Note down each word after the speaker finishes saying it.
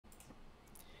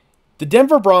The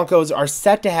Denver Broncos are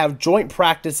set to have joint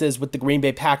practices with the Green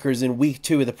Bay Packers in week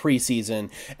 2 of the preseason,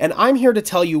 and I'm here to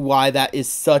tell you why that is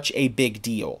such a big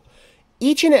deal.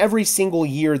 Each and every single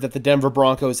year that the Denver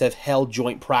Broncos have held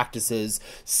joint practices,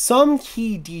 some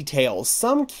key details,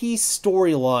 some key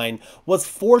storyline was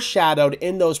foreshadowed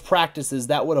in those practices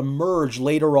that would emerge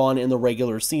later on in the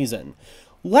regular season.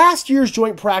 Last year's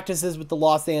joint practices with the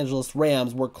Los Angeles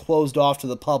Rams were closed off to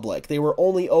the public. They were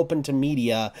only open to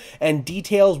media, and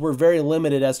details were very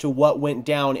limited as to what went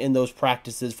down in those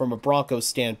practices from a Broncos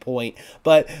standpoint.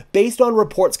 But based on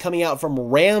reports coming out from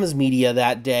Rams media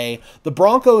that day, the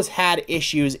Broncos had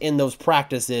issues in those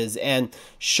practices, and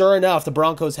sure enough, the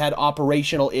Broncos had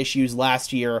operational issues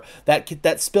last year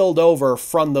that spilled over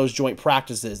from those joint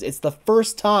practices. It's the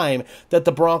first time that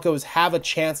the Broncos have a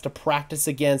chance to practice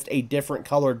against a different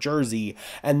color jersey,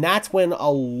 and that's when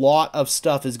a lot of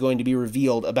stuff is going to be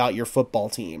revealed about your football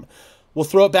team. We'll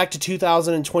throw it back to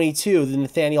 2022, the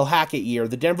Nathaniel Hackett year.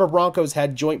 The Denver Broncos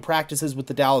had joint practices with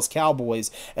the Dallas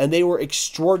Cowboys, and they were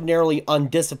extraordinarily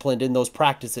undisciplined in those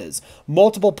practices.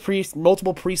 Multiple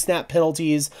pre-snap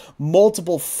penalties,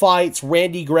 multiple fights.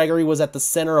 Randy Gregory was at the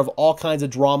center of all kinds of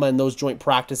drama in those joint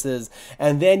practices.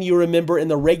 And then you remember in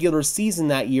the regular season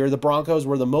that year, the Broncos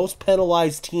were the most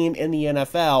penalized team in the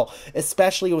NFL,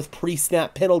 especially with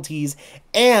pre-snap penalties,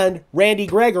 and Randy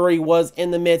Gregory was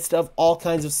in the midst of all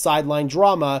kinds of sideline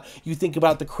drama. You think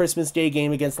about the Christmas Day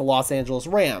game against the Los Angeles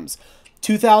Rams.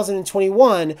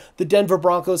 2021, the Denver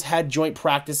Broncos had joint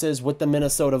practices with the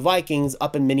Minnesota Vikings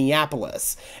up in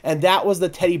Minneapolis, and that was the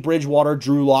Teddy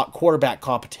Bridgewater-Drew Lock quarterback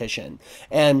competition.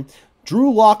 And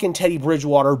Drew Lock and Teddy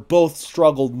Bridgewater both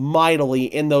struggled mightily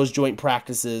in those joint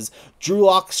practices. Drew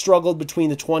Lock struggled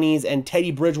between the 20s, and Teddy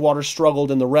Bridgewater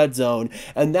struggled in the red zone,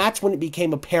 and that's when it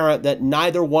became apparent that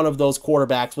neither one of those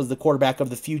quarterbacks was the quarterback of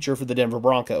the future for the Denver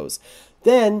Broncos.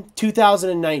 Then,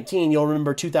 2019, you'll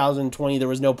remember 2020, there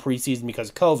was no preseason because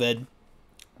of COVID.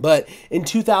 But in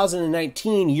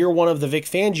 2019, year one of the Vic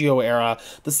Fangio era,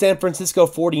 the San Francisco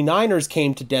 49ers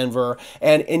came to Denver,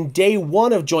 and in day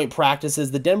one of joint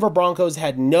practices, the Denver Broncos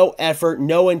had no effort,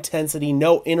 no intensity,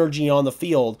 no energy on the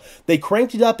field. They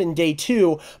cranked it up in day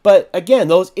two, but again,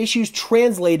 those issues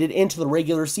translated into the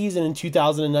regular season in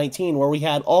 2019, where we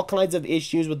had all kinds of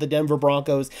issues with the Denver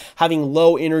Broncos having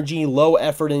low energy, low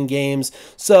effort in games.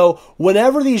 So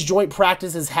whenever these joint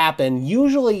practices happen,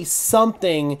 usually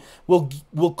something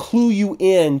will clue you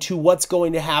in to what's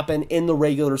going to happen in the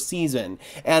regular season.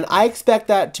 And I expect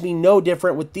that to be no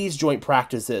different with these joint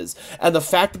practices. And the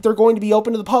fact that they're going to be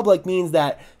open to the public means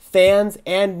that fans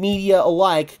and media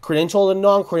alike, credentialed and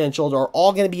non-credentialed, are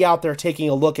all going to be out there taking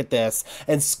a look at this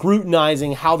and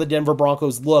scrutinizing how the Denver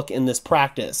Broncos look in this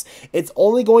practice. It's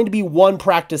only going to be one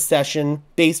practice session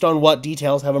based on what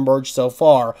details have emerged so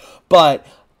far, but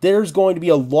there's going to be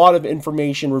a lot of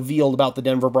information revealed about the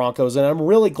Denver Broncos, and I'm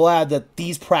really glad that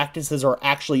these practices are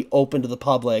actually open to the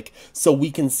public so we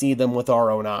can see them with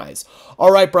our own eyes.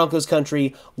 All right, Broncos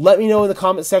country, let me know in the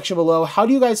comment section below, how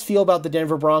do you guys feel about the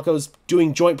Denver Broncos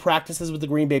doing joint practices with the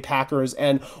Green Bay Packers,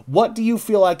 and what do you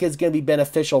feel like is going to be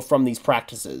beneficial from these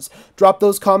practices? Drop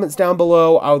those comments down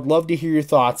below. I would love to hear your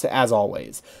thoughts, as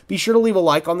always. Be sure to leave a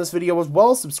like on this video as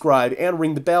well, subscribe, and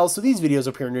ring the bell so these videos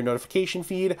appear in your notification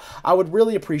feed. I would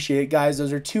really appreciate it, guys.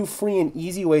 Those are two free and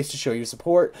easy ways to show your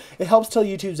support. It helps tell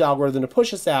YouTube's algorithm to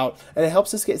push us out, and it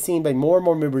helps us get seen by more and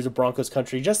more members of Broncos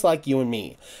country just like you and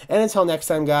me. And until next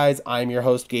time, guys, I'm your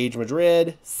host, Gage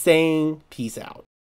Madrid, saying peace out.